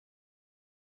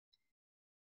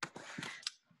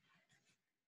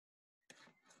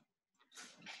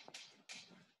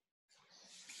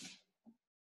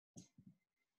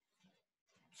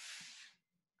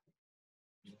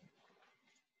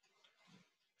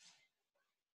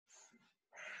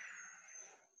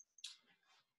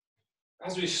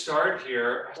As we start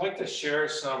here, I'd like to share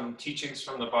some teachings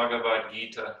from the Bhagavad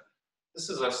Gita.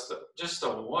 This is just a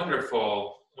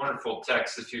wonderful, wonderful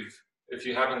text. If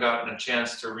you haven't gotten a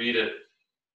chance to read it,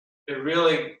 it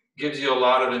really gives you a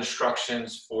lot of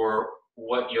instructions for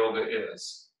what yoga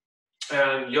is.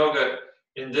 And yoga,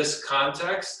 in this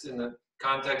context, in the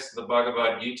context of the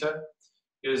Bhagavad Gita,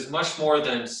 is much more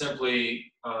than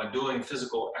simply doing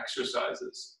physical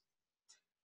exercises.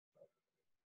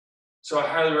 So I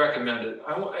highly recommend it.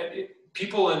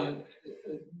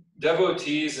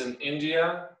 Devotees in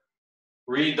India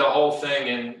read the whole thing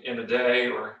in a day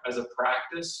or as a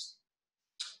practice.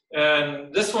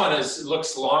 And this one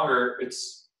looks longer.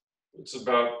 It's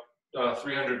about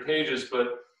 300 pages,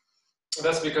 but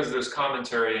that's because there's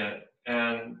commentary in it.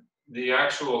 And the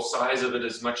actual size of it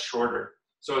is much shorter.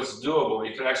 So it's doable.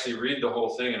 You could actually read the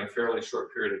whole thing in a fairly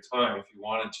short period of time if you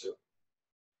wanted to.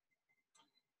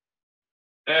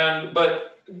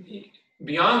 But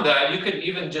beyond that, you could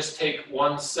even just take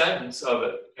one sentence of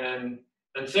it and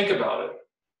think about it.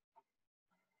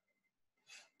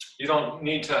 You don't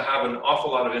need to have an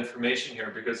awful lot of information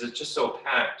here because it's just so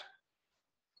packed.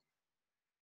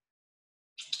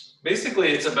 Basically,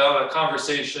 it's about a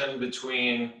conversation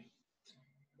between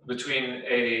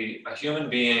a human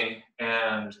being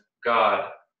and God,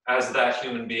 as that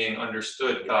human being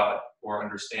understood God or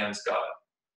understands God.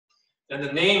 And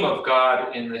the name of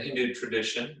God in the Hindu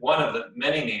tradition, one of the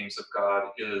many names of God,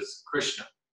 is Krishna.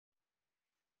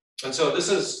 And so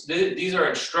these are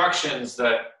instructions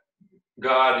that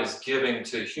God is giving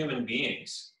to human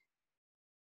beings.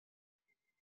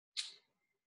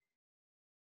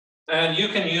 And you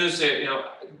can use it,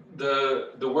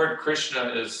 the word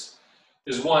Krishna is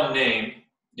one name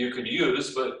you could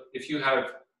use, but if you have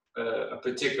a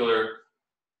particular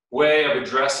way of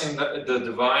addressing the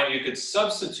divine, you could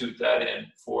substitute that in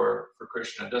for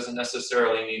Krishna. It doesn't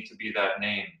necessarily need to be that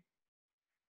name.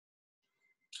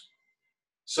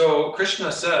 So Krishna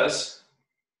says,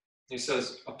 he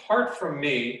says, apart from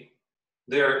me,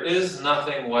 there is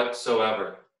nothing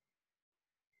whatsoever.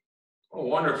 Oh,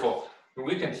 wonderful.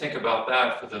 We can think about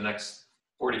that for the next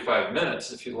 45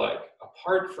 minutes, if you like.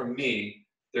 Apart from me,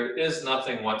 there is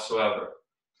nothing whatsoever.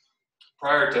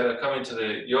 Prior to coming to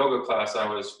the yoga class,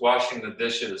 I was washing the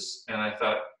dishes, and I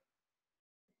thought,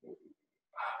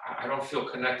 I don't feel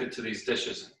connected to these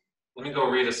dishes. Let me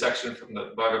go read a section from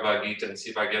the Bhagavad Gita and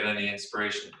see if I get any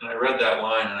inspiration. And I read that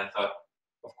line, and I thought,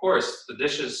 of course, the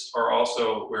dishes are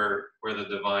also where the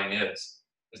divine is.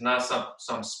 It's not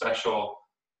some special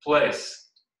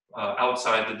place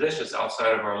outside the dishes,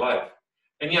 outside of our life.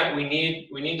 And yet we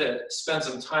need to spend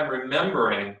some time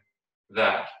remembering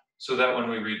that, so that when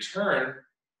we return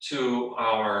to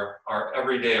our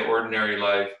everyday ordinary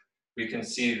life, we can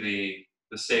see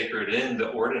the sacred in the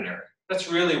ordinary. That's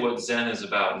really what Zen is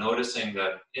about, noticing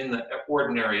that in the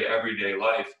ordinary everyday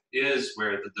life is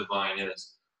where the divine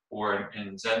is. Or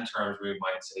in Zen terms, we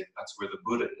might say that's where the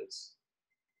Buddha is.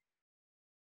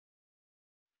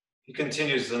 He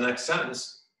continues the next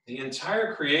sentence. The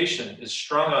entire creation is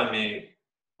strung on me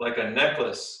like a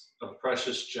necklace of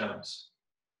precious gems.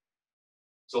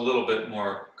 It's a little bit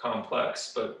more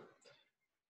complex, but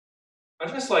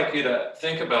I'd just like you to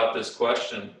think about this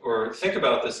question, or think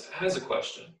about this as a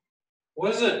question.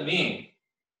 What does it mean?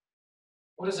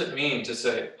 What does it mean to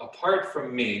say, apart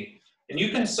from me? And you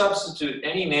can substitute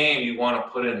any name you want to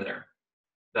put in there.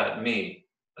 That me,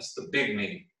 that's the big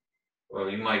me. Or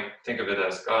you might think of it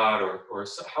as God, or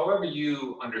however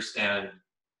you understand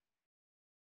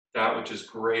that which is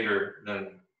greater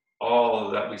than all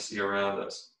of that we see around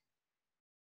us.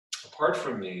 Apart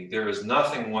from me, there is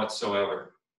nothing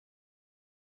whatsoever.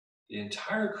 The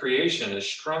entire creation is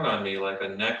strung on me like a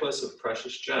necklace of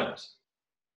precious gems.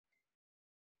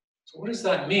 So what does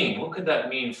that mean? What could that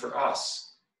mean for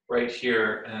us right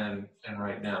here and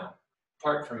right now?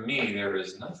 Apart from me, there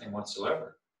is nothing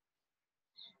whatsoever.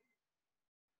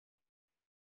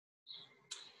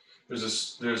 There's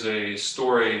a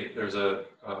story, there's a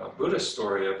Buddhist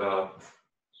story about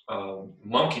the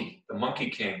Monkey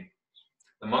King.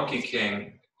 The Monkey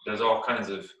King does all kinds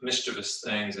of mischievous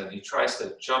things, and he tries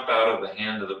to jump out of the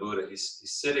hand of the Buddha. He's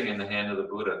sitting in the hand of the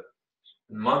Buddha.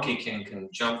 The Monkey King can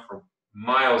jump from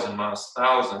miles and miles,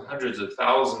 hundreds of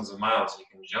thousands of miles he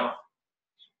can jump.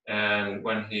 And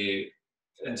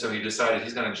so he decided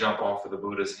he's going to jump off of the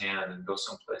Buddha's hand and go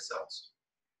someplace else.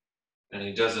 And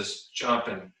he does this jump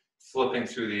and flipping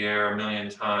through the air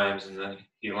 1,000,000 times, and then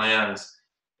he lands.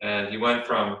 And he went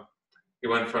from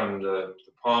the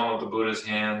palm of the Buddha's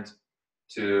hand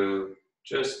to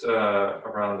just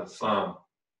around the thumb.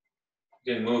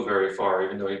 He didn't move very far,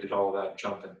 even though he did all that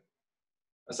jumping.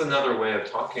 That's another way of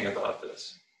talking about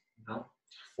this. You know?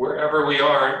 Wherever we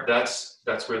are, that's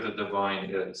where the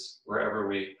divine is, wherever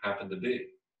we happen to be.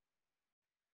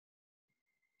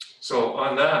 So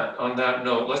on that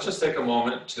note, let's just take a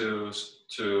moment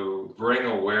to bring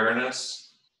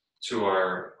awareness to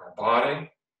our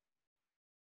body,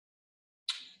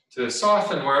 to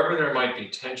soften wherever there might be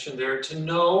tension there, to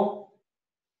know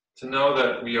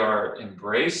that we are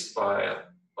embraced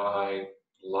by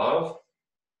love,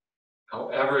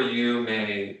 however you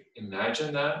may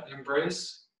imagine that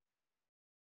embrace.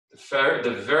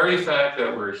 The very fact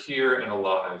that we're here and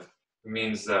alive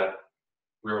means that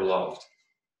we're loved,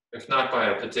 if not by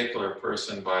a particular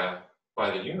person, by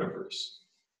the universe.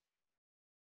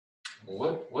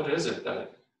 What is it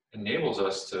that enables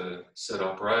us to sit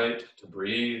upright, to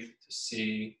breathe, to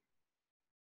see?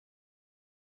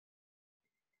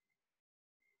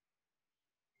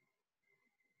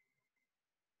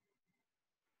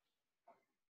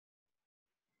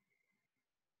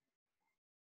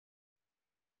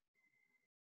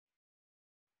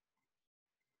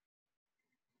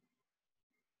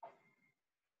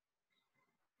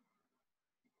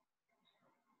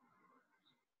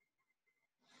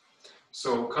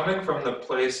 So coming from the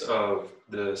place of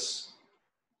this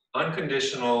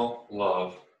unconditional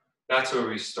love, that's where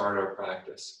we start our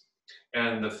practice.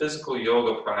 And the physical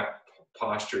yoga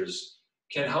postures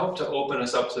can help to open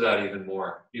us up to that even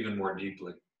more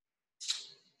deeply.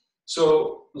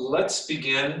 So let's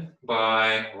begin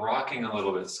by rocking a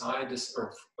little bit, side to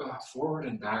or forward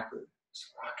and backward.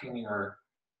 Just rocking your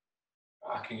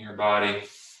body.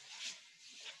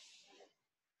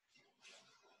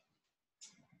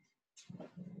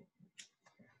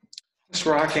 Just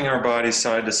rocking our body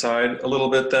side to side a little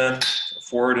bit then,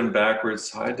 forward and backwards,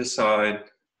 side to side.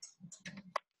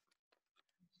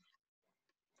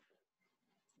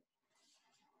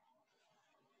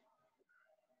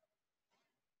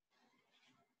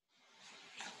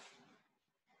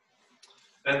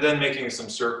 And then making some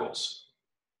circles.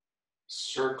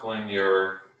 Circling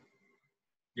your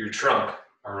trunk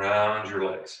around your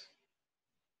legs.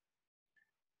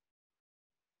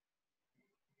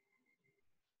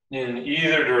 In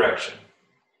either direction.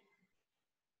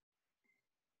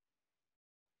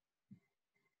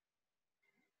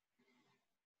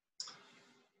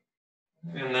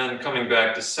 And then coming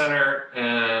back to center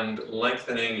and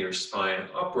lengthening your spine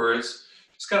upwards.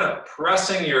 Just kind of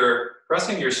pressing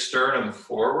your sternum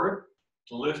forward,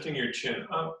 lifting your chin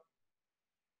up.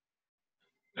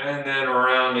 And then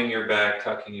rounding your back,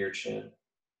 tucking your chin.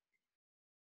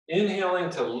 Inhaling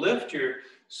to lift your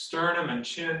sternum and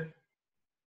chin.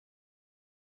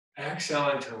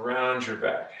 Exhaling to round your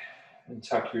back and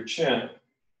tuck your chin.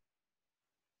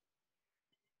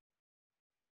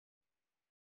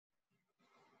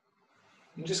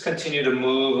 And just continue to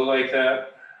move like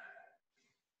that.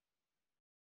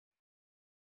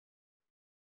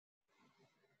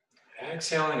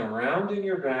 Exhaling, rounding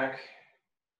your back.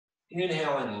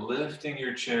 Inhaling, lifting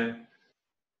your chin.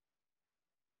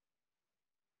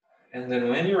 And then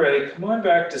when you're ready, come on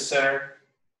back to center.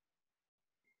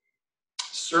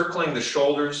 Circling the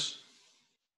shoulders.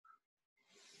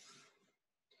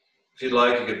 If you'd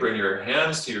like, you could bring your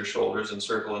hands to your shoulders and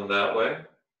circle them that way.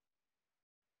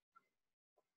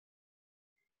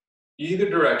 Either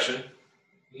direction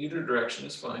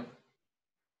is fine.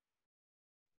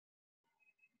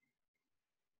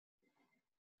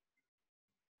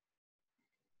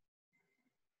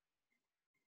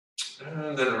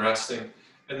 And then resting.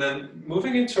 And then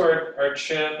moving into our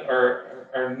chin,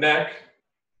 our neck,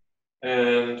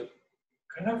 and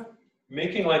kind of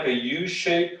making like a U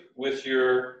shape with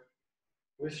your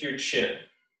chin.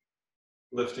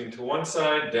 Lifting to one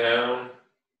side, down,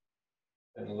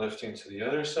 and lifting to the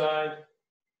other side.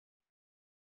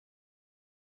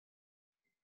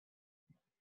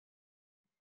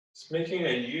 Just making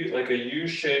a U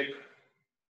shape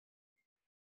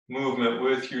movement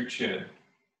with your chin.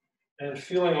 And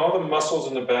feeling all the muscles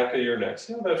in the back of your neck.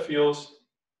 See how that feels?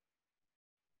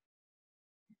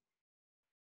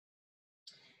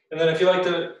 And then if you like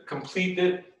to complete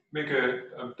it, make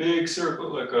a big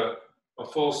circle, like a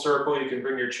full circle. You can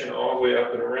bring your chin all the way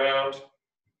up and around.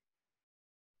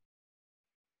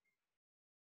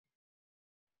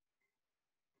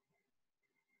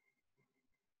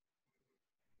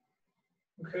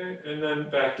 Okay, and then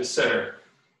back to center.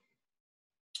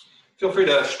 Feel free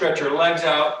to stretch your legs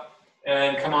out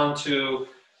and come onto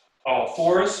all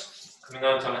fours, coming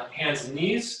onto hands and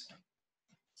knees.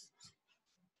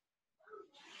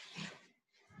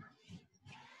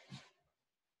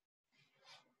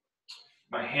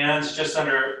 My hands just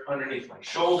underneath my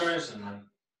shoulders and my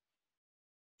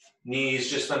knees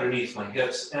just underneath my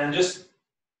hips. And just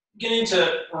Beginning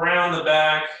to round the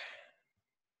back,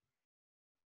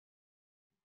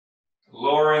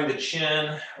 lowering the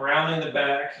chin, rounding the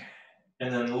back,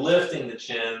 and then lifting the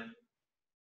chin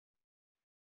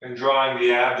and drawing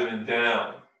the abdomen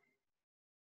down.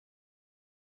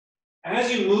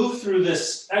 As you move through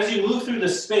this,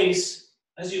 space,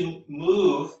 as you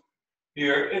move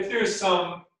here, if there's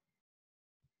some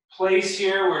place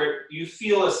here where you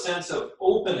feel a sense of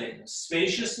opening,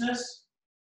 spaciousness,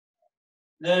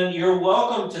 then you're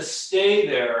welcome to stay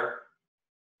there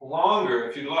longer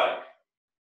if you like.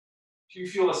 If you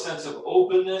feel a sense of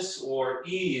openness or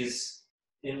ease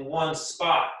in one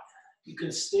spot, you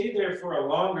can stay there for a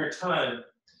longer time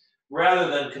rather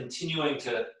than continuing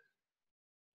to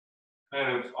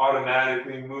kind of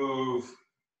automatically move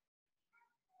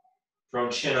from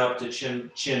chin up to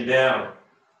chin down.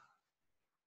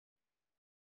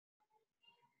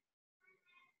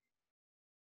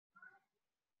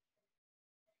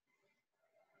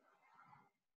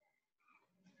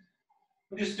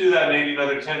 We'll just do that maybe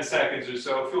another 10 seconds or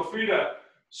so. Feel free to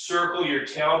circle your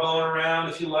tailbone around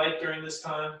if you like during this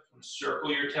time.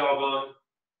 Circle your tailbone.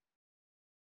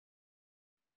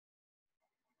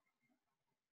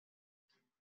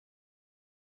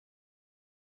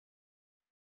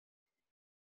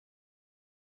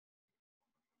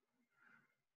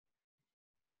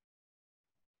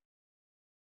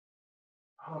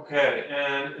 Okay,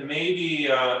 and maybe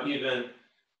even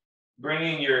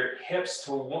bringing your hips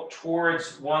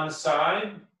towards one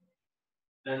side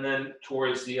and then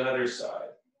towards the other side.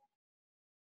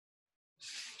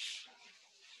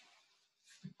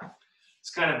 It's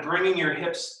kind of bringing your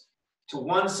hips to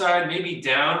one side, maybe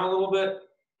down a little bit,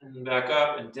 and then back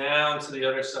up and down to the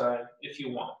other side if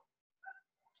you want.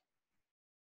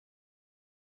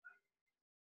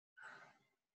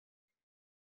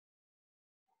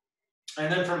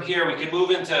 And then from here, we can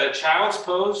move into child's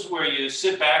pose, where you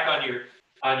sit back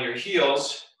on your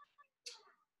heels.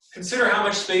 Consider how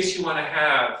much space you want to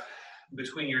have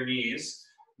between your knees.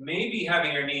 Maybe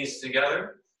having your knees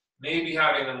together, maybe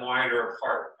having them wider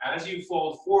apart. As you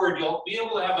fold forward, you'll be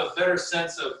able to have a better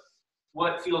sense of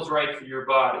what feels right for your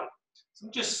body. So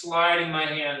I'm just sliding my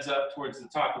hands up towards the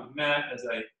top of the mat as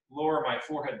I lower my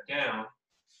forehead down.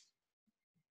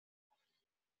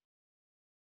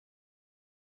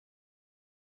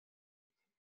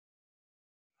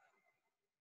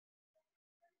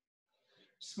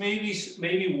 Just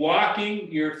maybe walking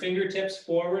your fingertips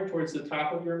forward towards the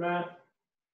top of your mat.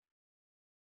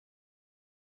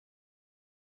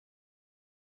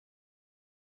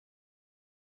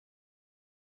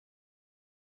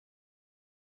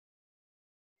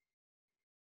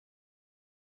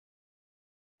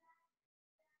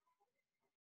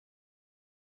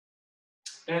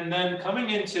 And then coming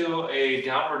into a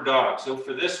downward dog. So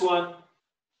for this one,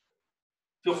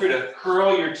 feel free to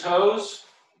curl your toes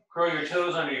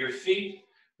under your feet,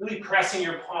 really pressing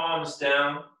your palms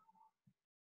down.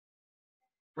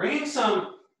 Bringing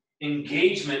some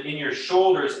engagement in your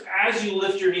shoulders as you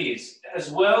lift your knees, as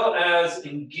well as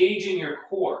engaging your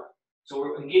core. So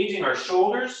we're engaging our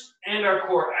shoulders and our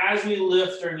core as we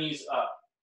lift our knees up.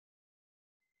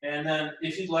 And then,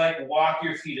 if you'd like, walk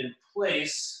your feet in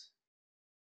place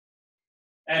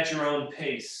at your own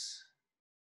pace.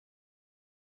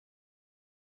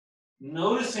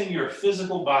 Noticing your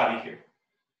physical body here.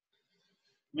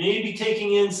 Maybe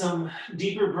taking in some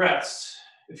deeper breaths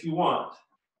if you want.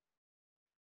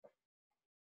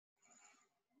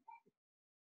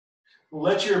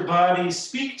 Let your body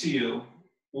speak to you,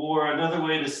 or another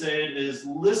way to say it is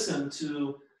listen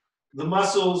to the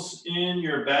muscles in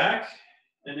your back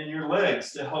and in your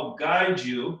legs to help guide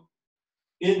you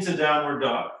into downward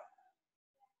dog.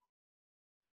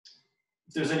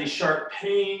 If there's any sharp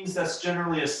pains, that's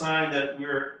generally a sign that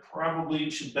we're probably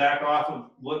should back off of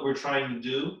what we're trying to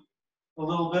do a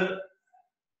little bit.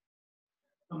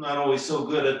 I'm not always so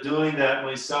good at doing that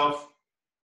myself,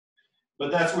 but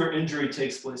that's where injury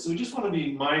takes place. So we just want to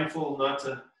be mindful not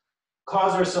to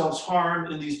cause ourselves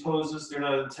harm in these poses. They're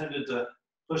not intended to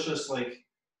push us like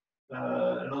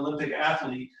an Olympic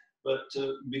athlete, but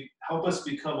to help us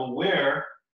become aware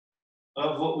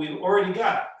of what we've already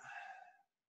got.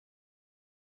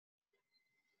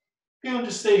 Okay, we'll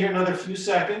just stay here another few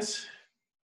seconds.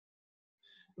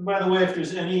 And by the way, if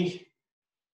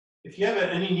you have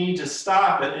any need to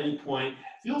stop at any point,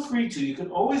 feel free to. You can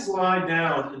always lie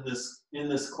down in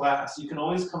this class. You can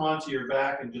always come onto your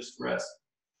back and just rest.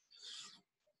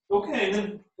 Okay, and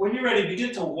then when you're ready,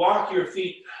 begin to walk your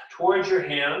feet towards your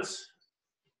hands.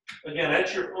 Again,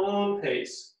 at your own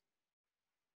pace.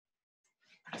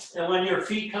 And when your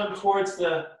feet come towards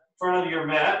the front of your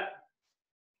mat,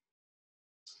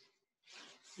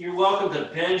 You're welcome to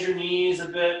bend your knees a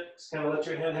bit. Just kind of let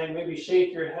your head hang. Maybe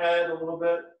shake your head a little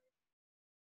bit.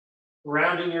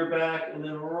 Rounding your back and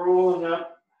then rolling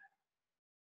up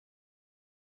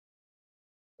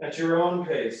at your own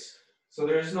pace. So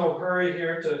there's no hurry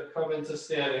here to come into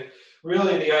standing.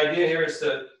 Really, the idea here is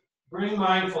to bring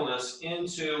mindfulness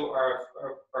into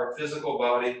our physical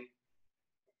body.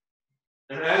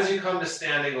 And as you come to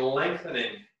standing,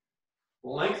 lengthening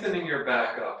your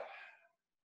back up.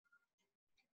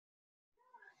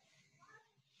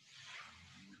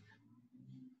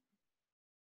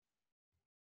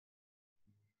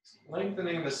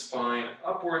 Lengthening the spine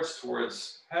upwards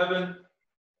towards heaven,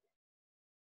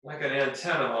 like an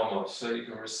antenna almost, so you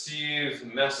can receive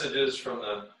messages from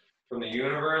the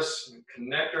universe, and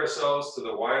connect ourselves to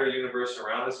the wider universe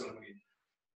around us. When we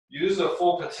use the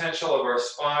full potential of our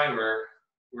spine,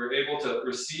 we're able to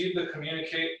receive the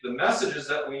messages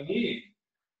that we need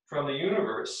from the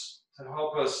universe to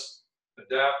help us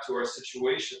adapt to our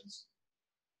situations.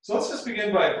 So let's just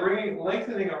begin by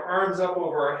lengthening our arms up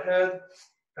over our head,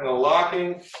 kind of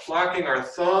locking our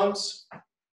thumbs.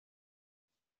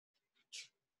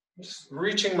 Just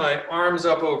reaching my arms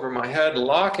up over my head,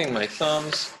 locking my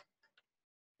thumbs.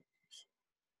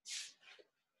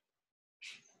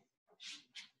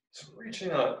 So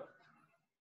reaching up.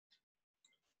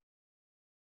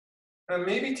 And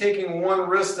maybe taking one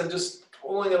wrist and just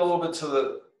pulling it a little bit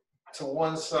to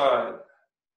one side.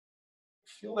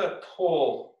 Feel that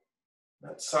pull,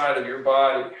 that side of your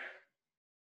body.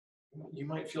 You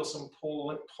might feel some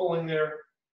pulling there.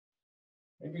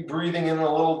 Maybe breathing in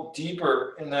a little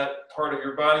deeper in that part of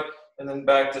your body, and then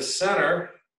back to center,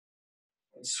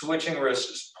 and switching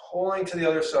wrists, just pulling to the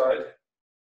other side.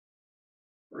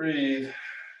 Breathe.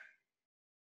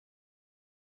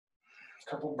 A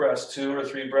couple breaths, 2 or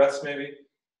 3 breaths maybe.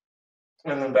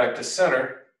 And then back to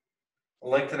center,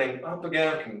 lengthening up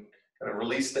again, can kind of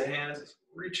release the hands,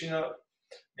 reaching up.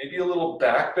 Maybe a little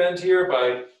back bend here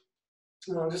by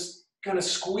just kind of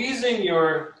squeezing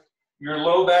your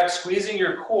low back, squeezing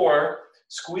your core,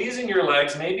 squeezing your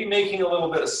legs, maybe making a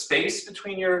little bit of space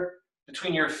between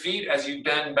your feet as you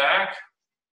bend back.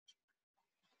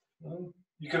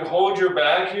 You can hold your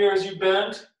back here as you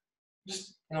bend.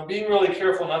 Just being really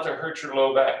careful not to hurt your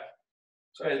low back.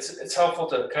 So it's helpful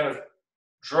to kind of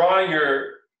draw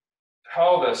your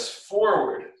pelvis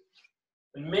forward.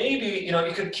 And maybe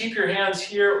you could keep your hands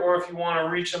here, or if you want to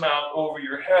reach them out over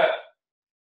your head.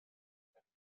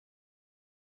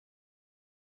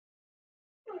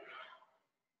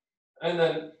 And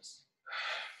then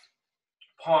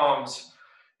palms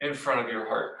in front of your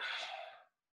heart.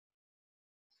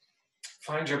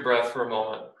 Find your breath for a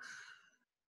moment.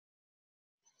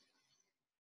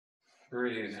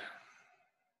 Breathe.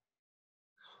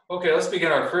 Okay, let's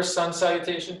begin our first sun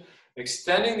salutation.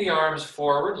 Extending the arms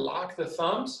forward, lock the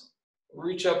thumbs,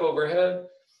 reach up overhead.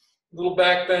 Little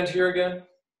back bend here again.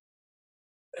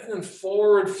 And then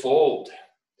forward fold.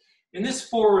 In this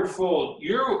forward fold,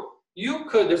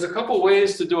 there's a couple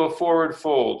ways to do a forward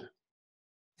fold.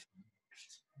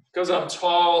 Because I'm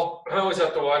tall, I always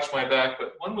have to watch my back,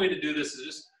 but one way to do this is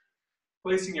just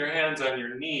placing your hands on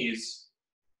your knees,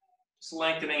 just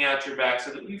lengthening out your back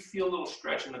so that you feel a little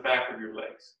stretch in the back of your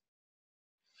legs.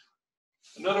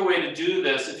 Another way to do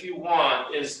this, if you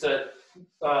want, is to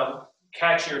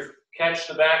catch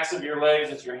the backs of your legs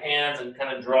with your hands and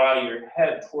kind of draw your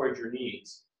head towards your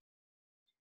knees.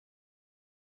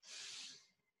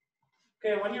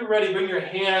 Okay, when you're ready, bring your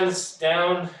hands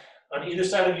down on either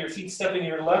side of your feet, stepping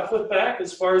your left foot back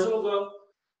as far as it'll go.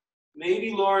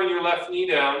 Maybe lowering your left knee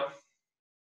down.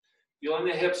 Feeling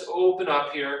the hips open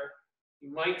up here.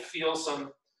 You might feel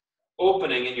some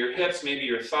opening in your hips, maybe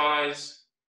your thighs.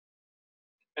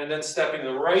 And then stepping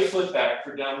the right foot back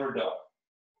for downward dog.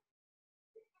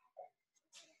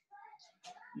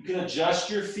 You can adjust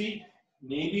your feet,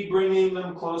 maybe bringing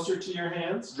them closer to your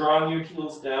hands, drawing your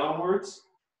heels downwards.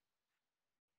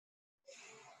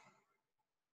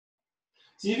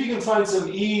 See if you can find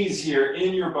some ease here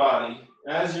in your body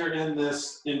as you're in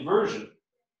this inversion.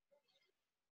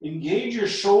 Engage your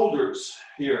shoulders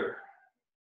here.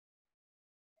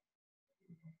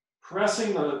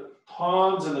 Pressing the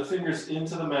palms and the fingers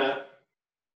into the mat.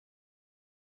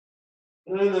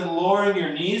 And then lowering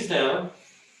your knees down.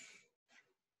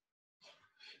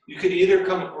 You could either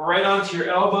come right onto your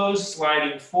elbows,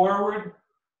 sliding forward,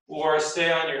 or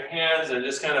stay on your hands and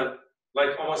just kind of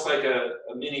almost like a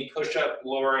mini push-up,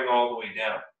 lowering all the way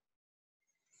down.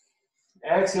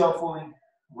 Exhale fully,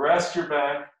 rest your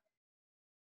back.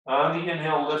 On the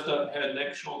inhale, lift up head,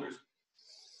 neck, shoulders.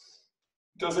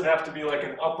 It doesn't have to be like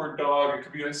an upward dog. It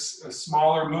could be a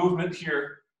smaller movement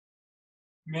here.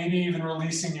 Maybe even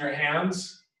releasing your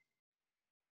hands.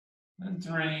 And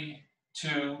 3,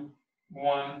 2,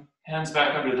 1. Hands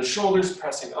back under the shoulders,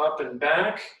 pressing up and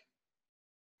back.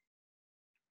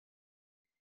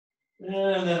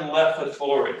 And then left foot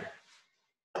forward.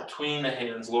 Between the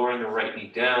hands, lowering the right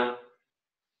knee down.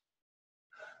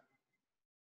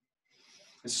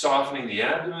 And softening the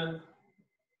abdomen.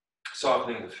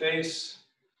 Softening the face.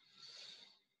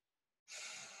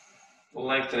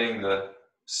 Lengthening the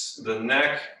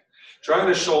neck. Drawing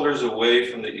the shoulders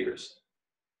away from the ears.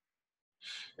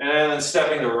 And then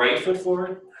stepping the right foot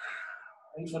forward.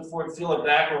 Right foot forward, feel it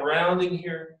back rounding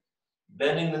here.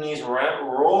 Bending the knees,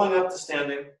 rolling up to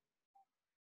standing.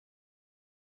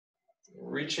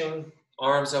 Reaching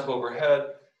arms up overhead.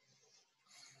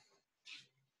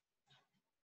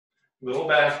 Little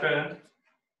back bend.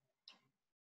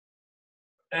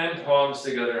 And palms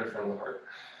together in front of the heart.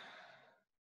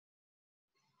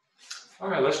 All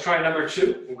right, let's try number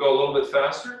 2. We'll go a little bit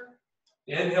faster.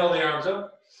 Inhale the arms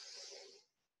up.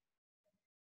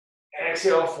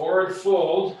 Exhale, forward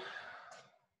fold.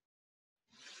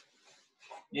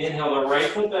 Inhale the right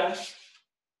foot back.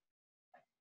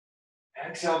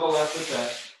 Exhale the left foot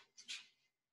back.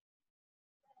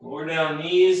 Lower down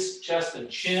knees, chest and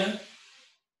chin.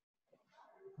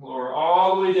 Lower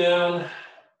all the way down.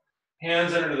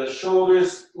 Hands under the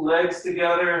shoulders, legs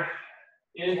together.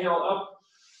 Inhale up.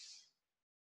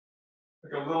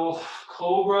 Like a little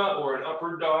cobra or an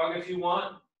upward dog if you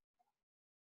want.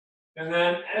 And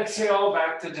then exhale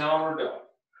back to downward dog.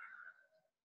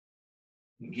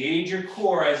 Engage your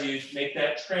core as you make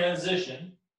that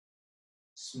transition.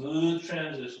 Smooth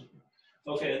transition.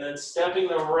 Okay, and then stepping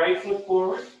the right foot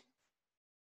forward.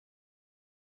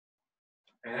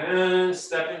 And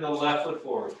stepping the left foot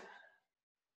forward.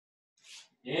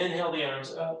 Inhale the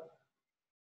arms up.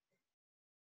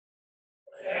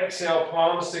 Exhale,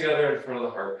 palms together in front of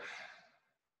the heart.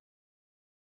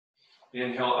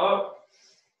 Inhale up.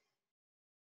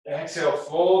 Exhale,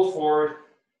 fold forward.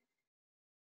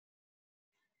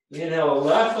 Inhale the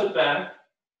left foot back.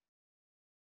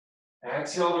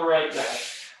 Exhale the right back.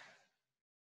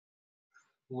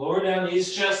 Lower down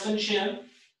knees, chest and chin.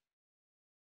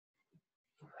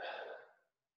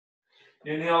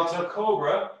 Inhale to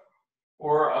cobra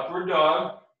or upward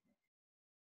dog.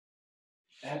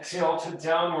 Exhale to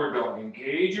downward dog.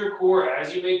 Engage your core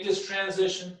as you make this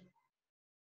transition.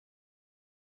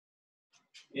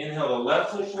 Inhale the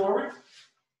left foot forward.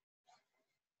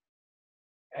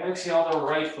 Exhale the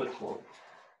right foot forward.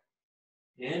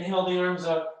 Inhale the arms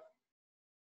up.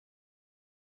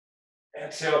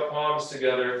 Exhale, palms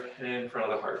together in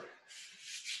front of the heart.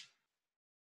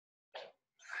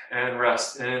 And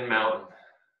rest in mountain.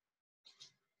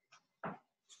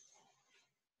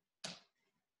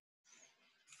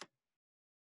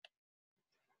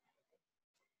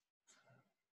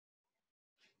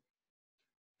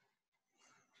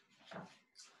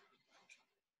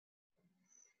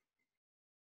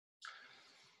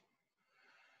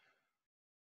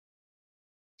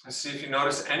 Let's see if you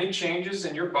notice any changes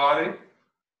in your body.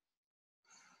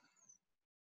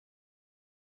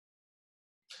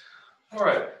 All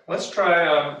right, let's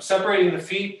try separating the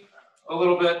feet a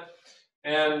little bit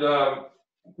and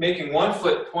making one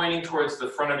foot pointing towards the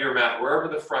front of your mat, wherever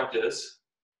the front is.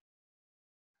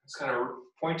 It's kind of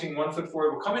pointing one foot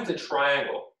forward. We'll come into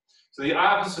triangle. So the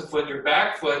opposite foot, your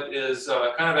back foot is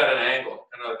kind of at an angle,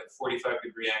 kind of like a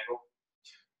 45-degree angle.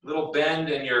 Little bend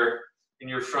in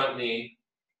your front knee.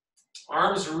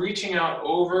 Arms reaching out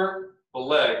over the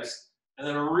legs, and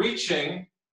then reaching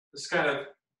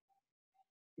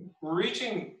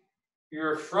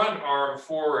your front arm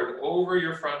forward over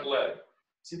your front leg.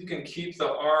 See if you can keep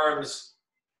the arms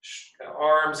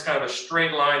kind of a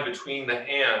straight line between the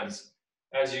hands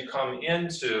as you come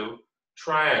into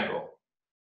triangle.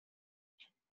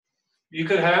 You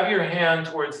could have your hand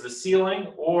towards the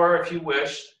ceiling, or if you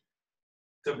wish,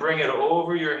 to bring it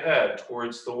over your head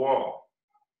towards the wall.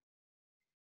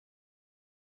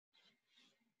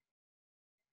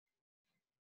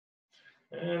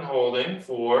 And holding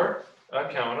for a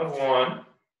count of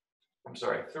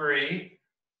 3,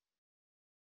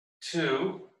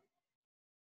 2,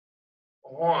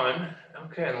 1.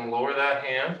 Okay, and lower that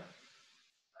hand.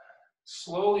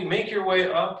 Slowly make your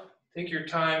way up. Take your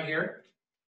time here.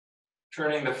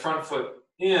 Turning the front foot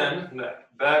in, the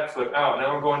back foot out.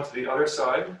 Now we're going to the other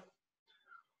side.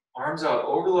 Arms out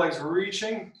over the legs,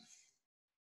 reaching.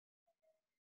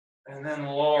 And then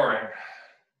lowering.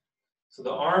 So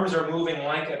the arms are moving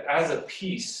like as a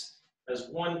piece, as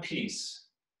one piece,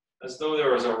 as though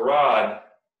there was a rod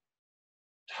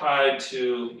tied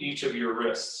to each of your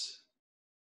wrists,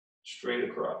 straight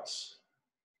across.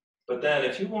 But then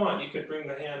if you want, you could bring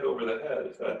the hand over the head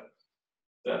if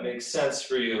that makes sense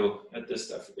for you at this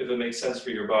time, if it makes sense for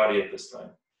your body at this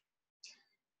time.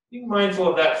 Be mindful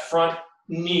of that front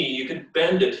knee. You could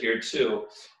bend it here too.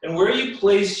 And where you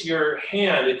place your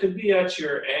hand, it could be at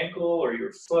your ankle or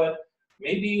your foot,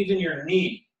 maybe even your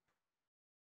knee.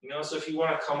 So if you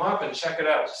want to come up and check it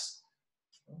out,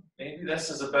 maybe this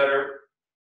is a better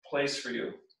place for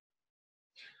you.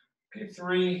 Okay,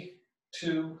 3,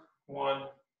 2, 1.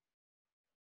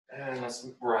 And let's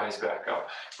rise back up.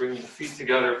 Bring your feet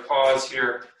together, pause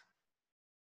here.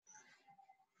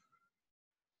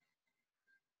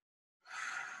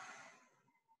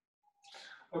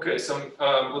 Okay, so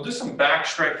we'll do some back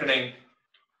strengthening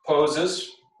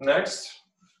poses next.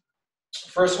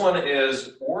 First one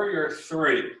is Warrior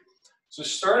 3. So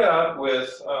start out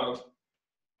with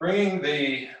bringing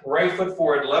the right foot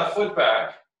forward, left foot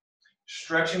back,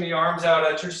 stretching the arms out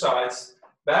at your sides.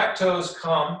 Back toes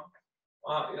come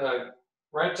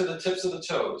right to the tips of the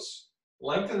toes.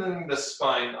 Lengthening the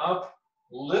spine up,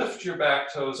 lift your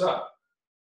back toes up.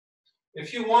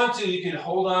 If you want to, you can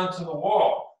hold on to the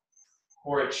wall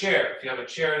or a chair. If you have a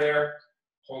chair there,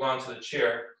 hold on to the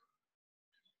chair.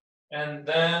 And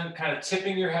then kind of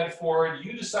tipping your head forward.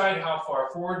 You decide how far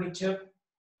forward to tip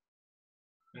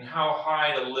and how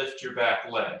high to lift your back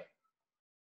leg.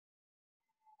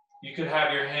 You could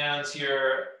have your hands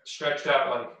here stretched out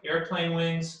like airplane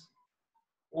wings,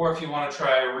 or if you want to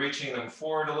try reaching them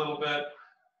forward a little bit.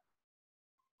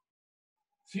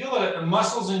 Feel the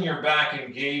muscles in your back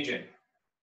engaging.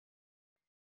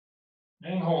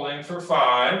 And holding for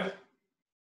 5,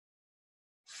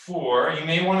 4. You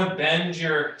may want to bend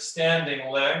your standing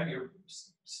leg, your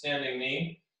standing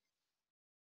knee.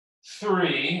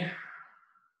 3,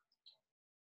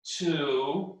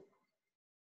 2,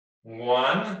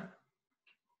 1.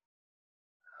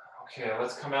 Okay,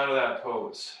 let's come out of that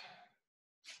pose.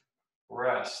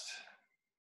 Rest.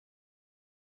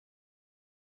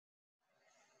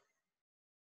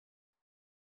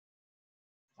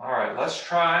 All right, let's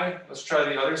try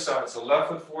the other side. So left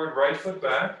foot forward, right foot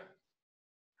back.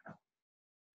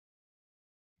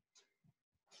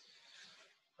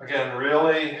 Again,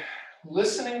 really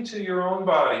listening to your own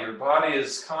body. Your body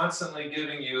is constantly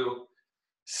giving you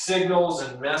signals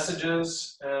and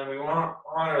messages, and we want to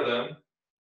honor them.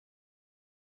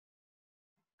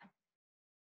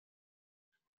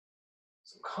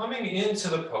 So coming into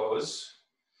the pose,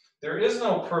 there is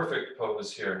no perfect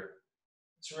pose here.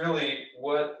 It's really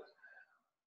what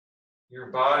your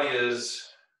body is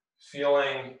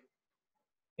feeling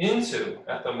into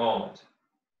at the moment.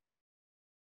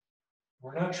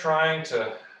 We're not trying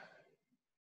to,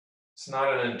 it's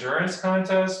not an endurance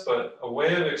contest, but a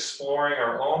way of exploring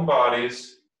our own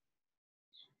bodies.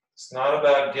 It's not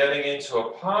about getting into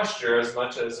a posture as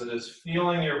much as it is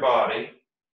feeling your body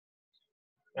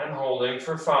and holding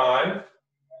for 5,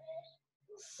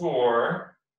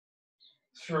 4,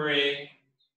 3,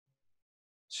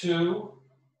 2,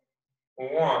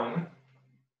 1,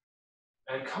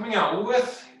 and coming out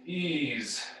with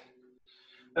ease.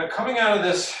 Now, coming out of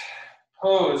this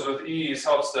pose with ease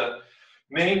helps to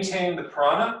maintain the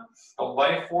prana, the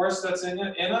life force that's in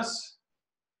us.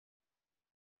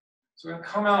 So we're going to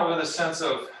come out with a sense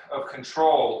of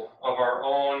control of our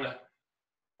own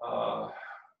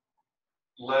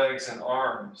legs and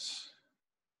arms.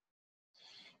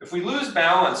 If we lose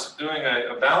balance doing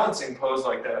a balancing pose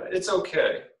like that, it's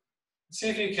okay. See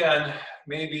if you can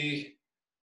maybe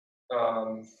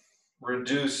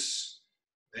reduce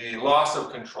the loss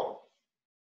of control.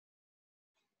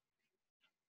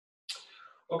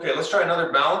 Okay, let's try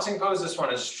another balancing pose. This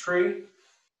one is tree. You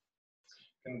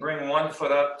can bring one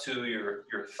foot up to your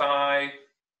thigh,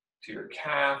 to your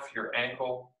calf, your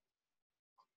ankle.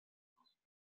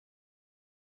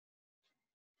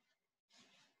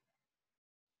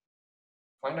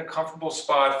 Find a comfortable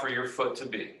spot for your foot to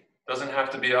be. Doesn't have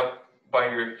to be up by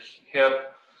your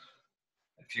hip.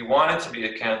 If you want it to be,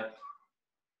 it can.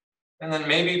 And then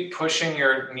maybe pushing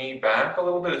your knee back a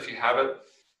little bit if you have it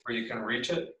where you can reach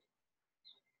it.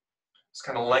 Just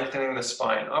kind of lengthening the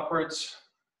spine upwards.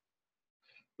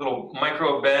 Little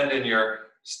micro bend in your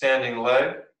standing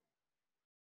leg.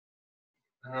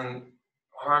 And then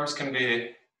arms can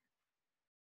be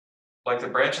like the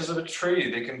branches of a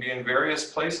tree. They can be in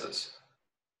various places.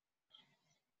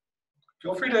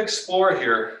 Feel free to explore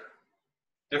here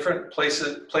different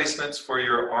placements for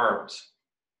your arms.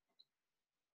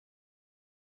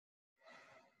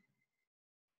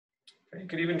 You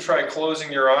could even try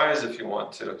closing your eyes if you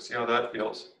want to. See how that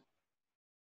feels.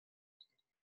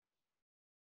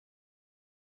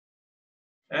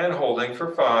 And holding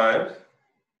for 5,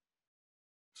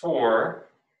 4,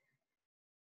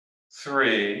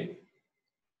 3,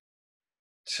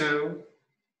 2,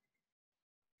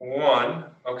 1.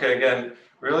 Okay, again,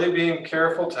 really being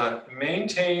careful to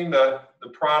maintain the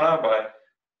prana by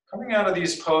coming out of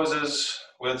these poses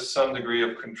with some degree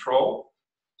of control,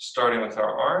 starting with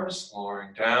our arms,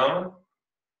 lowering down,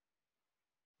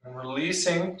 and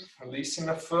releasing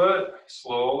the foot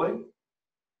slowly,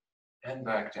 and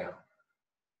back down.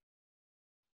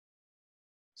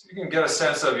 So you can get a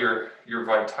sense of your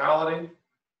vitality.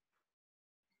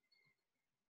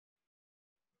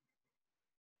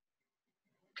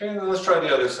 Okay, then let's try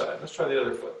the other side. Let's try the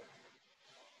other foot.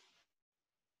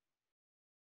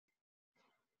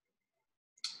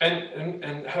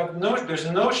 And there's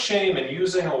no shame in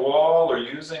using a wall or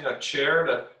using a chair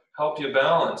to help you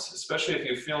balance, especially if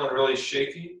you're feeling really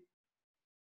shaky.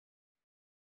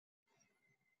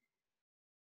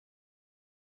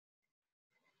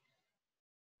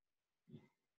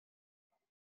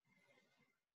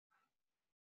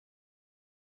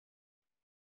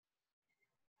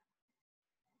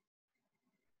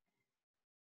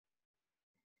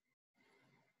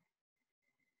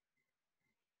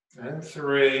 And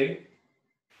 3,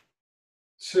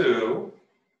 2,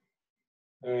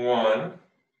 1.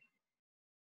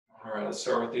 All right, let's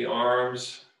start with the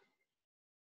arms.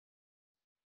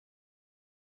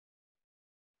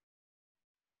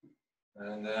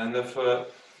 And then the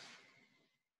foot.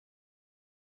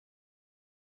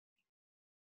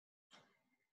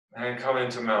 And come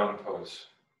into mountain pose.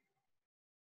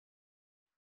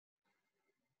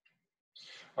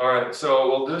 All right, so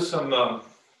we'll do some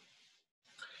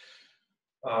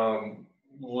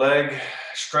leg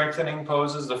strengthening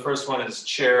poses. The first one is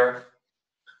chair.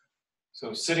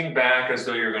 So sitting back as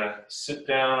though you're going to sit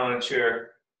down on a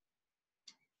chair.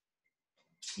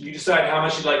 You decide how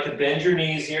much you'd like to bend your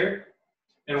knees here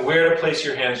and where to place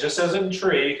your hands. Just as in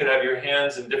tree, you could have your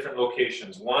hands in different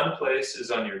locations. One place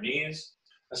is on your knees.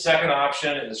 A second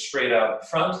option is straight out in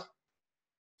front.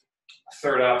 A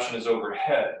third option is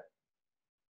overhead.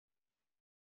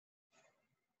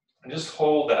 And just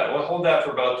hold that. We'll hold that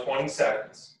for about 20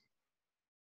 seconds.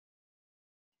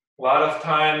 A lot of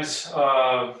times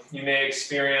you may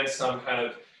experience some kind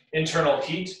of internal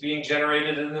heat being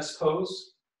generated in this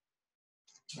pose.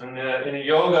 And in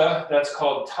yoga, that's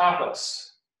called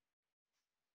tapas.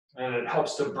 And it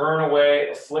helps to burn away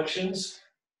afflictions.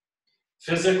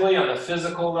 Physically, on the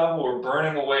physical level, we're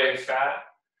burning away fat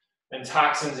and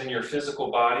toxins in your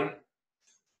physical body.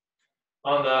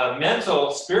 On the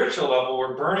mental, spiritual level,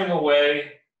 we're burning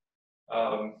away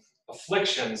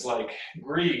afflictions like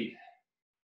greed,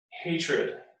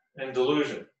 hatred, and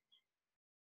delusion.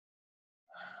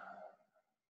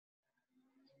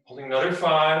 Holding another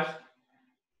 5,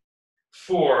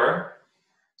 4,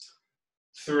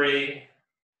 3,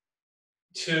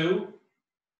 2,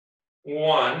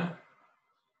 1,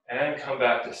 and come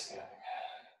back to standing.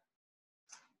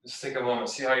 Just take a moment,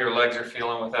 see how your legs are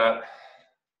feeling with that.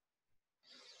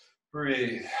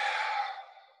 Breathe.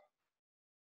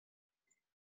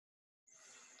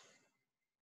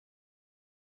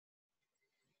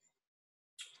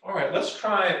 All right, let's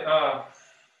try a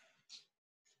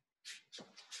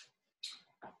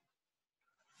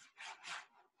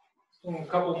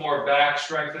couple more back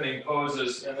strengthening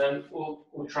poses, and then we'll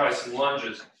try some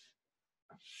lunges.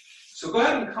 So go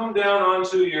ahead and come down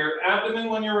onto your abdomen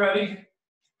when you're ready.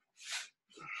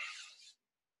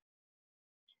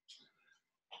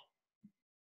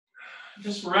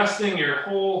 Just resting your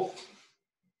whole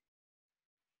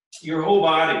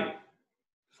body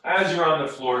as you're on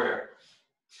the floor here.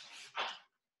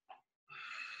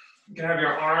 You can have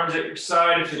your arms at your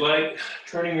side if you like,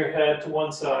 turning your head to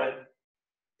one side.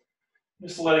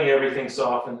 Just letting everything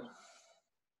soften.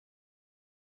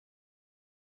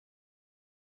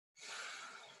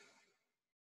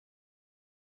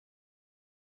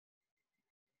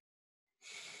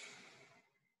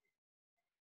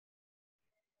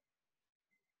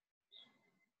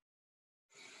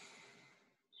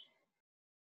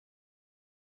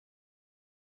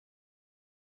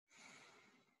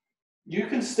 You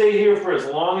can stay here for as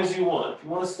long as you want. If you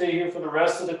want to stay here for the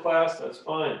rest of the class, that's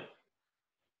fine.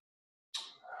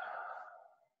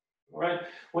 All right,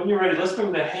 when you're ready, let's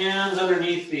bring the hands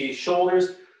underneath the shoulders,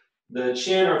 the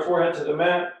chin or forehead to the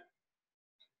mat,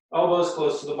 elbows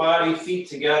close to the body, feet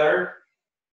together.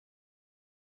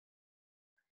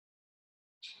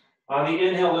 On the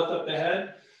inhale, lift up the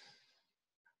head.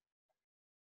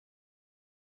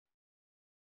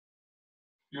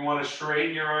 You want to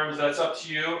straighten your arms, that's up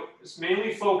to you. It's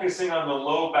mainly focusing on the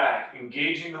low back,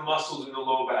 engaging the muscles in the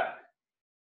low back.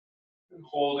 And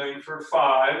holding for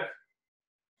 5,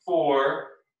 4,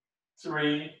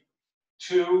 3,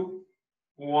 2,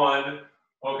 1.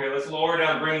 Okay, let's lower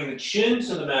down, bringing the chin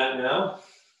to the mat now.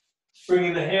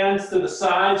 Bringing the hands to the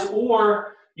sides,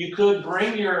 or you could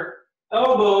bring your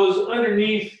elbows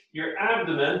underneath your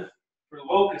abdomen for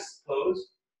locust pose.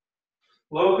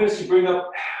 Locust, you bring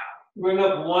up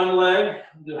one leg,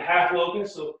 do half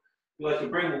locust. So you like to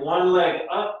bring one leg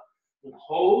up and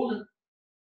hold.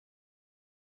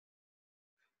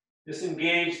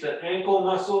 Disengage the ankle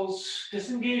muscles.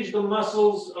 Disengage the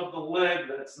muscles of the leg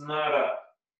that's not up.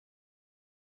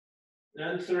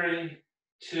 And 3,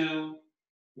 2,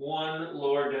 1.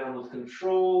 Lower down with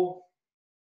control.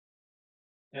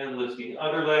 And lift the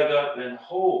other leg up and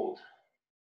hold.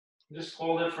 Just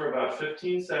hold it for about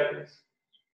 15 seconds.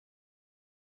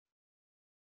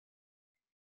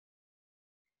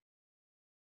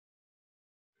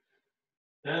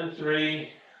 And 3,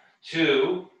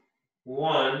 2,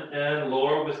 1, and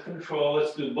lower with control.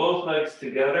 Let's do both legs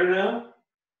together now.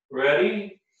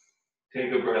 Ready?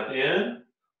 Take a breath in,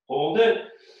 hold it,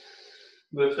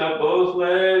 lift up both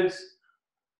legs,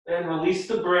 and release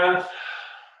the breath.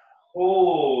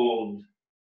 Hold.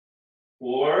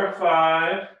 4,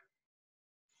 5,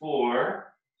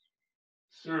 4,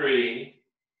 3,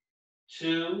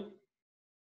 2,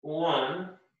 1,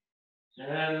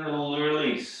 and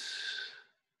release.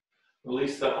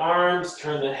 Release the arms,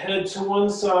 turn the head to one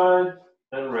side,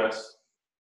 and rest.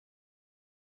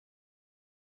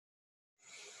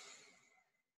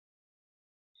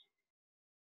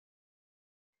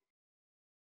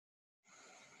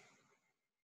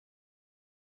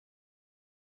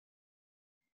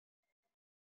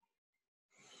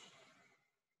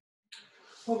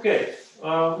 Okay,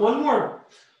 one more,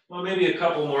 well, maybe a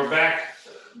couple more back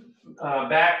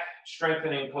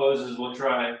strengthening poses we'll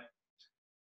try.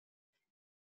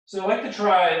 So I like to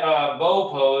try bow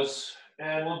pose,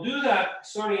 and we'll do that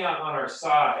starting out on our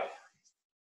side.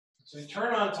 So you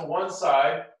turn onto one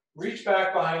side, reach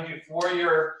back behind you for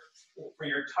your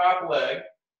top leg,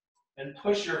 and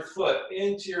push your foot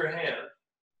into your hand.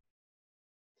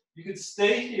 You could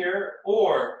stay here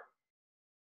or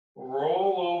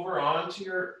roll over onto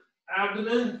your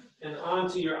abdomen and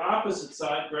onto your opposite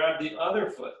side, grab the other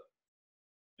foot.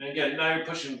 And again, now you're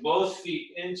pushing both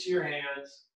feet into your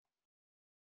hands,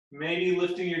 maybe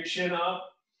lifting your chin up.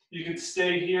 You could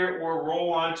stay here or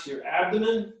roll onto your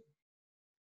abdomen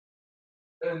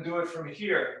and do it from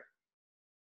here.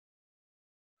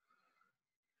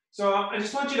 So I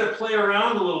just want you to play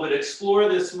around a little bit, explore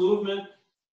this movement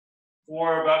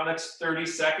for about the next 30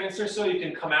 seconds or so. You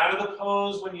can come out of the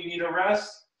pose when you need a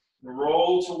rest, and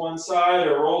roll to one side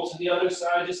or roll to the other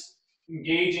side, just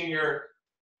engaging your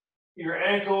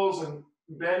ankles and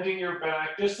bending your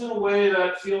back, just in a way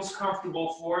that feels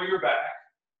comfortable for your back,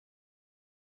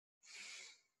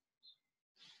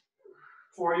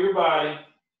 for your body.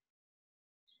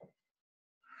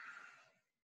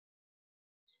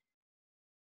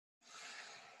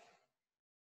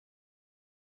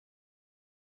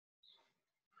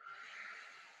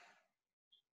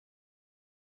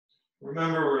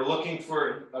 Remember, we're looking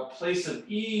for a place of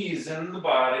ease in the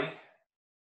body.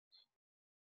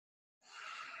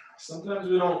 Sometimes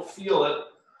we don't feel it.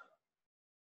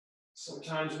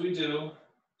 Sometimes we do.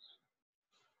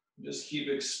 Just keep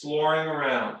exploring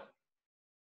around.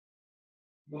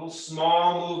 Little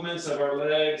small movements of our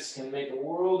legs can make a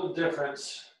world of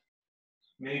difference.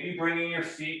 Maybe bringing your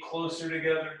feet closer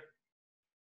together.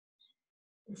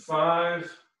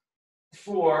 5,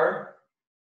 4,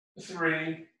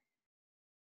 3,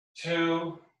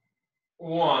 2,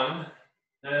 1,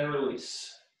 and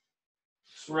release.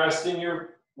 Just resting your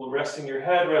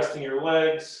head, resting your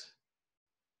legs.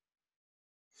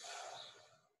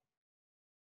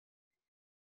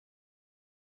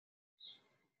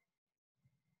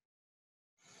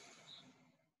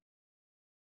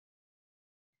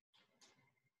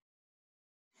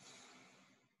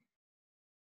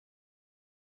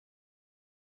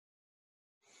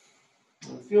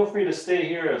 And feel free to stay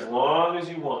here as long as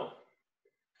you want.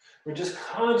 We're just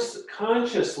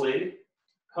consciously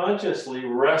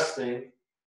resting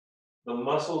the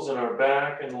muscles in our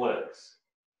back and legs,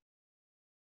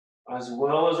 as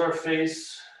well as our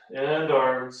face and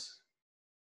arms.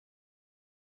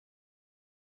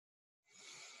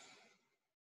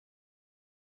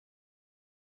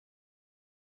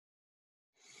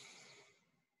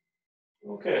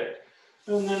 Okay,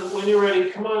 and then when you're ready,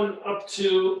 come on up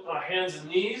to hands and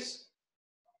knees.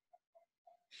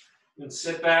 And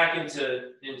sit back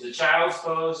into child's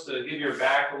pose to give your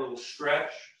back a little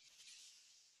stretch.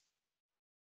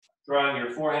 Drawing your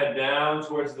forehead down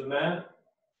towards the mat.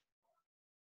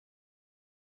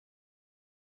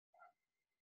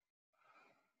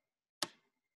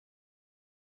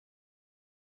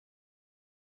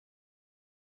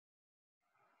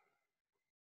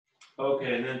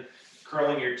 Okay, and then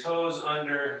curling your toes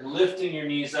under, lifting your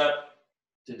knees up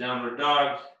to downward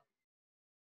dog.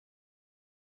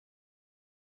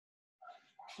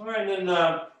 All right, and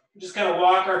then just kind of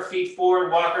walk our feet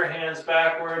forward, walk our hands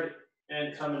backward,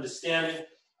 and come into standing.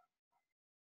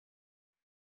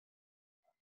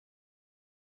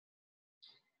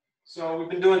 So we've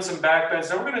been doing some back bends.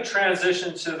 Now we're going to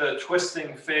transition to the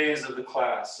twisting phase of the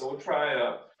class. So we'll try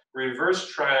a reverse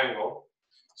triangle.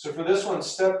 So for this one,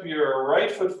 step your right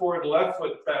foot forward, left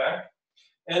foot back.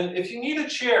 And if you need a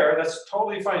chair, that's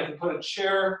totally fine. You can put a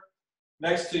chair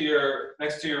next to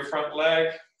your front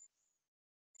leg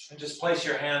and just place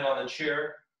your hand on the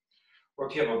chair. Or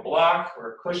if you have a block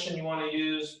or a cushion you want to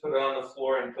use, put it on the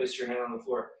floor and place your hand on the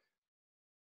floor.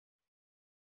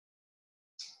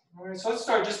 All right, so let's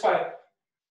start just by,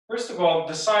 first of all,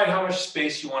 decide how much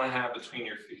space you want to have between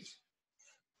your feet.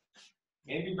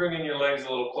 Maybe bringing your legs a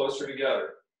little closer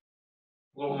together.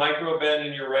 A little micro bend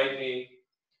in your right knee.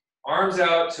 Arms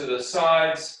out to the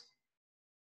sides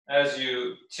as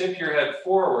you tip your head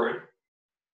forward.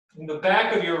 And the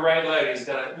back of your right leg is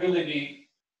going to really be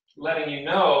letting you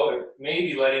know, or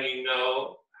maybe letting you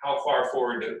know how far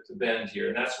forward to bend here.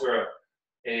 And that's where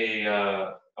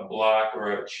a block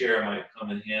or a chair might come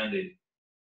in handy.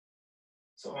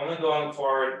 So only going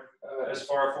forward, as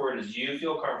far forward as you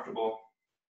feel comfortable.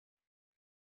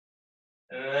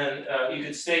 And then you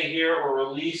could stay here or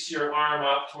release your arm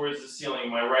up towards the ceiling.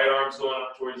 My right arm's going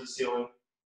up towards the ceiling.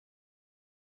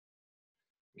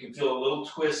 You can feel a little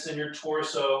twist in your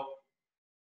torso,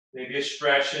 maybe a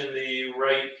stretch in the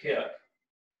right hip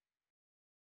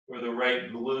or the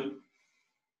right glute.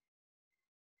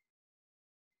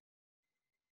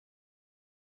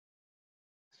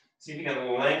 See if you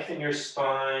can lengthen your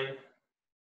spine.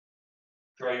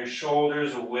 Draw your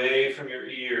shoulders away from your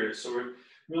ears. So we're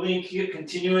really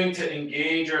continuing to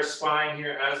engage our spine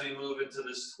here as we move into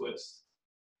this twist.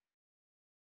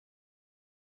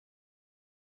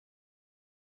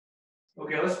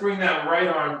 Okay, let's bring that right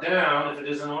arm down if it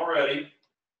isn't already.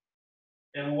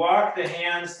 And walk the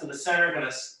hands to the center. I'm going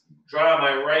to draw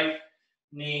my right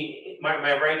knee, my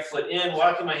right foot in,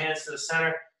 walking my hands to the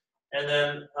center, and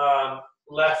then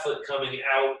left foot coming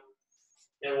out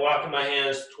and walking my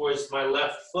hands towards my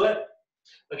left foot.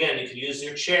 Again, you can use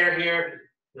your chair here.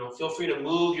 Feel free to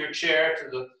move your chair to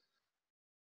the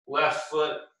left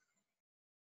foot.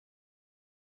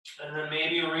 And then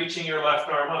maybe reaching your left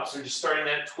arm up. So just starting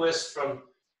that twist from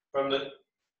that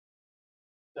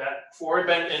forward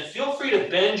bend. And feel free to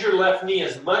bend your left knee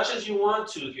as much as you want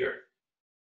to here.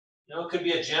 It could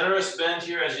be a generous bend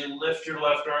here as you lift your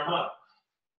left arm up.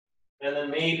 And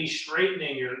then maybe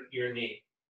straightening your knee.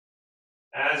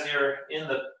 As you're in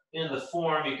the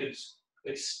form, you could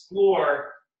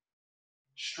explore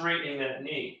straightening that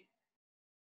knee.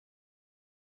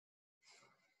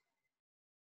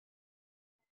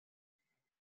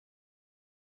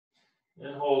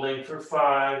 And holding for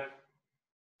 5,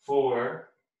 4,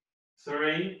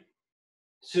 3,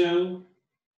 2,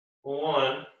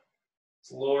 1.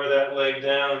 Let's lower that leg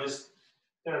down. Just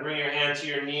kind of bring your hand to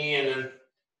your knee and then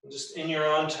just in your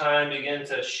own time begin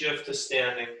to shift to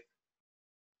standing.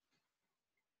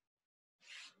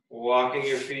 Walking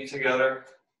your feet together,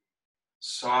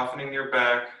 softening your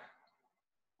back,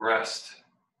 rest.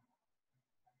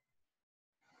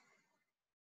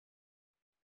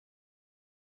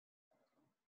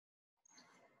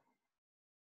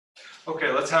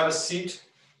 Okay, let's have a seat.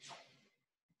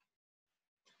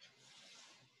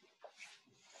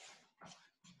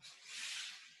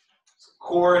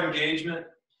 Core engagement.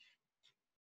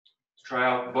 Try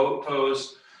out boat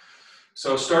pose.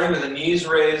 So starting with the knees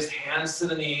raised, hands to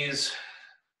the knees,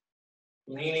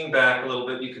 leaning back a little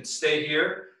bit. You could stay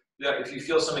here. If you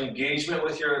feel some engagement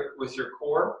with your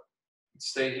core,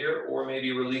 stay here, or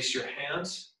maybe release your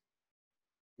hands.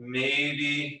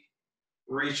 Maybe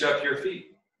reach up your feet.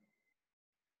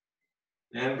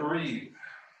 And breathe.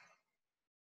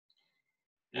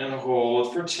 And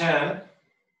hold for 10,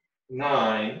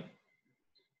 9,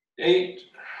 8,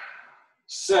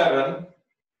 7,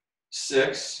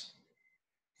 6,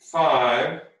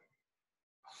 5,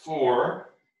 4,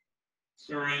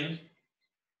 3,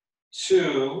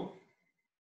 2,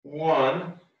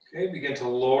 1. Okay, begin to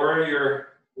lower your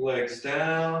legs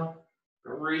down.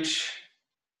 Reach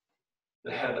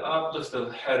the head up, lift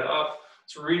the head up.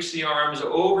 So reach the arms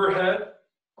overhead.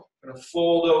 Going to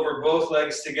fold over both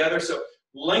legs together. So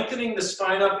lengthening the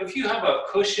spine up. If you have a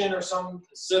cushion or something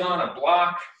to sit on, a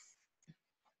block,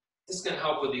 this can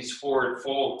help with these forward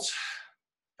folds.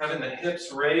 Having the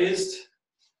hips raised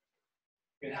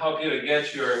can help you to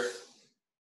get your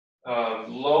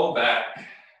low back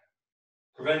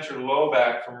prevent your low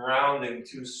back from rounding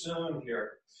too soon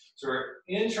here. So we're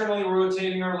internally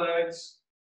rotating our legs,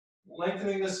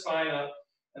 lengthening the spine up,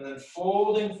 and then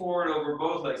folding forward over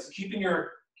both legs. Keeping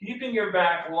your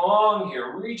back long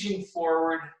here, reaching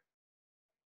forward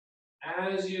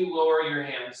as you lower your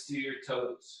hands to your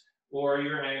toes or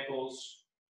your ankles,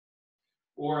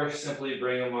 or simply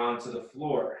bring them onto the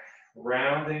floor.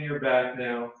 Rounding your back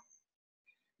now.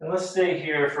 And let's stay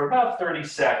here for about 30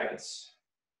 seconds.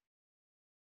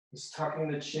 Just tucking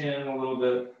the chin a little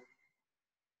bit.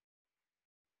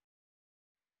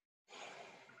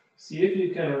 See if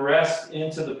you can rest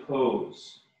into the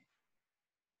pose.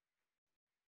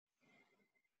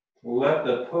 Let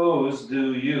the pose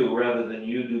do you rather than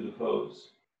you do the pose.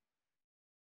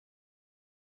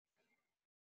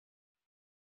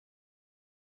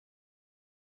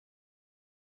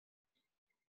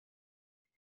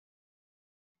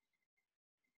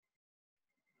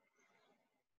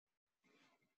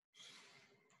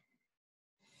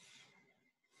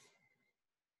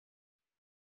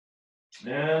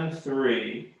 And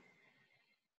 3,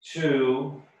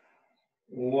 2,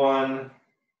 1.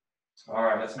 All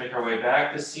right, let's make our way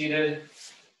back to seated.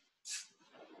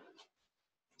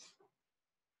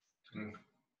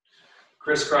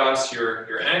 Crisscross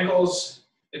your ankles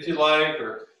if you like,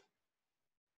 or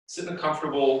sit in a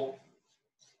comfortable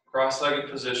cross-legged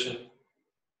position.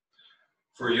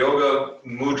 For yoga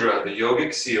mudra, the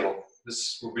yogic seal,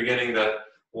 we're beginning to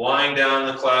wind down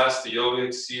the class. The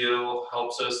yogic seal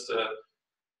helps us to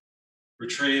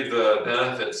retrieve the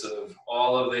benefits of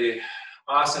all of the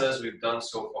asanas we've done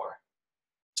so far.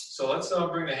 So let's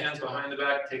bring the hands behind the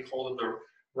back, take hold of the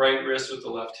right wrist with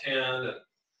the left hand, and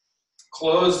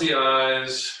close the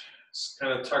eyes, just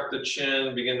kind of tuck the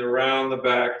chin, begin to round the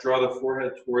back, draw the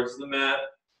forehead towards the mat.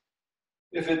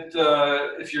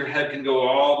 If your head can go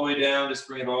all the way down, just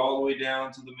bring it all the way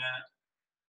down to the mat.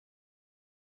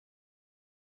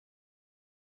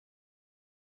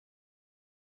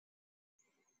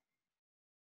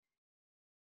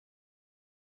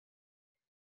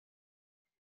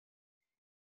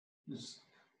 Just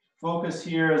focus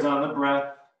here is on the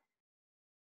breath.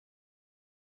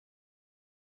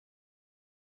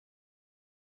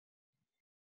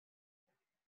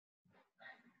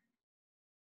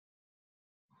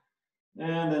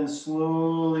 And then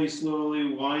slowly,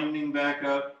 slowly winding back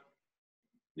up,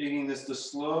 making this the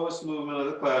slowest movement of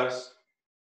the class.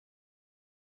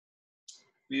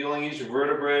 Feeling each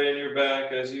vertebrae in your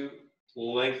back as you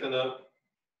lengthen up.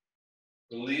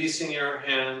 Releasing your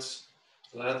hands.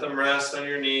 Let them rest on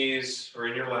your knees or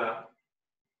in your lap.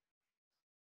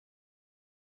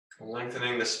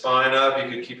 Lengthening the spine up. You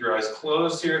could keep your eyes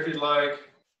closed here if you'd like.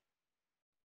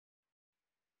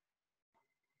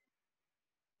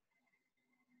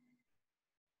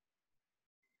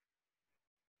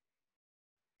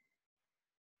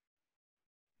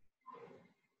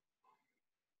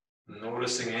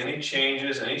 Noticing any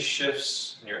changes, any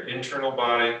shifts in your internal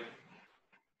body,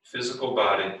 physical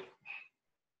body.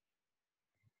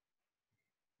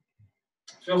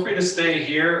 Feel free to stay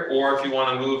here, or if you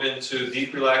want to move into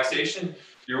deep relaxation,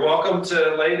 you're welcome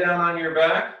to lay down on your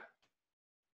back.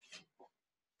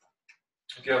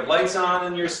 If you have lights on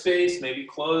in your space, maybe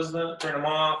close them, turn them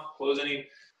off, close any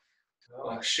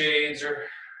shades or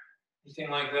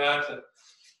anything like that to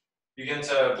begin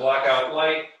to block out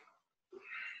light.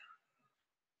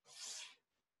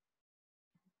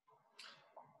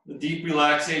 The deep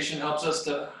relaxation helps us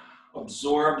to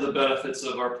absorb the benefits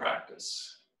of our practice.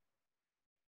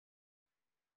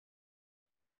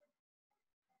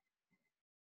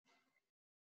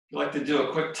 If you like to do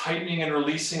a quick tightening and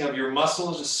releasing of your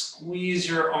muscles, just squeeze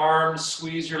your arms,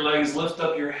 squeeze your legs, lift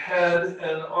up your head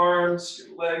and arms,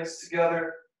 your legs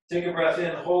together. Take a breath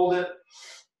in, hold it,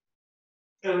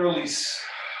 and release.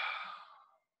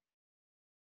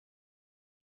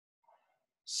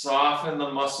 Soften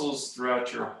the muscles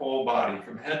throughout your whole body,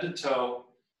 from head to toe,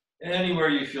 anywhere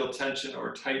you feel tension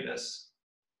or tightness.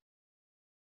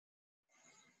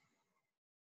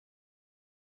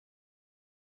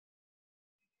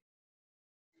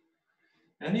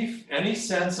 Any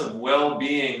sense of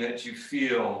well-being that you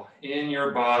feel in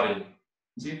your body,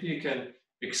 see if you can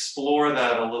explore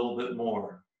that a little bit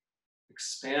more.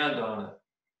 Expand on it.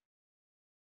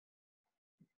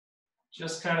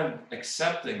 Just kind of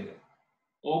accepting it,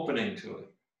 opening to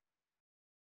it.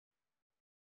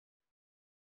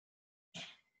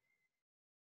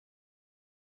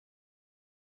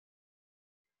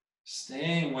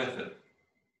 Staying with it.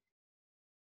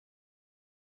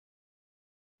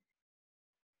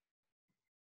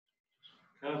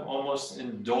 Kind of almost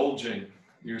indulging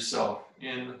yourself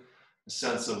in a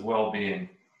sense of well-being.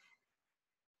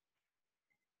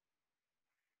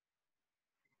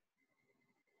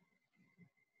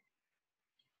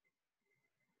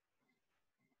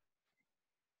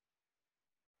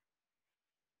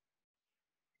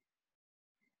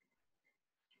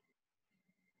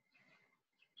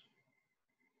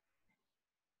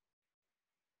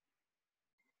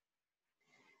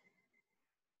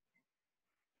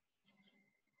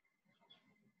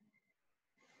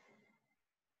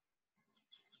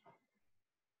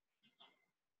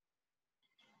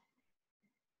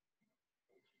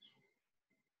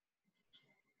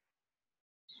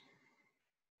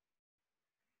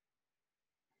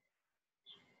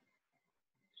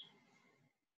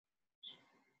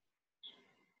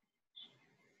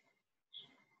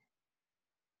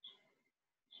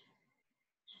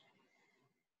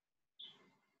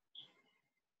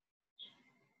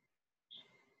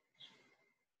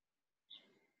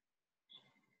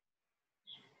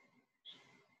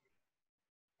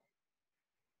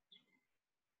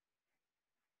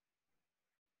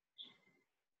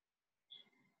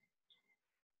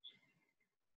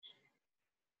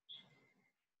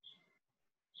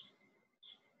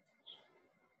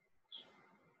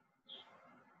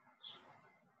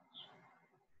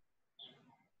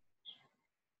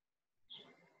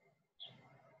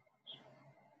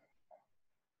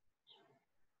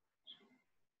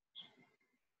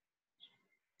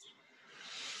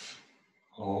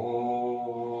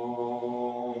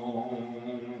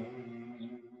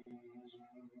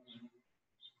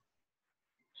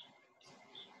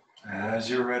 As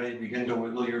you're ready, begin to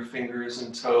wiggle your fingers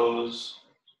and toes,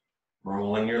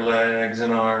 rolling your legs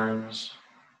and arms.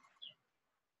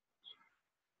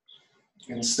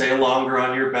 You can stay longer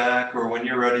on your back, or when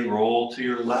you're ready, roll to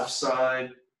your left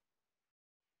side.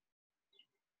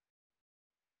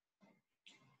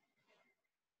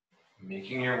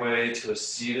 Making your way to a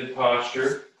seated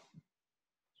posture.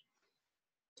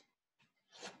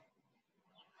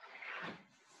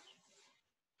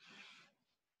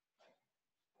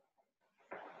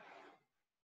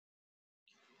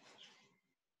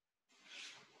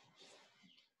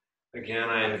 Again,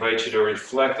 I invite you to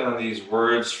reflect on these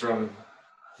words from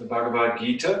the Bhagavad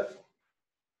Gita.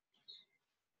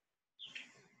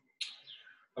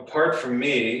 Apart from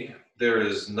me, there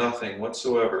is nothing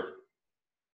whatsoever.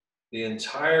 The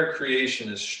entire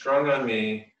creation is strung on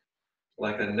me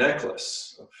like a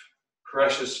necklace of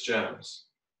precious gems.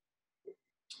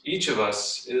 Each of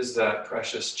us is that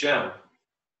precious gem.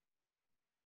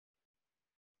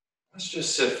 Let's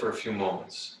just sit for a few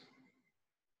moments.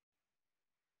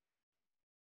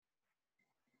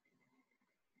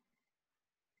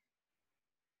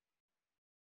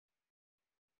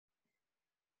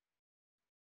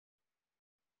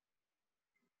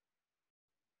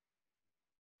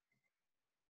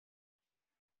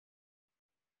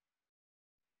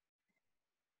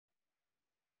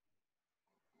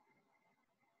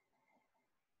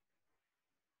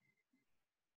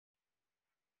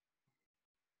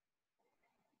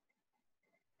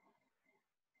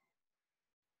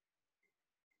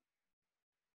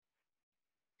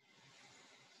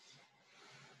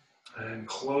 And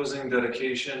closing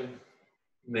dedication,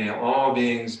 may all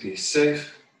beings be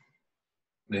safe,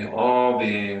 may all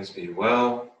beings be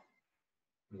well,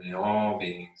 may all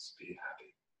beings be happy.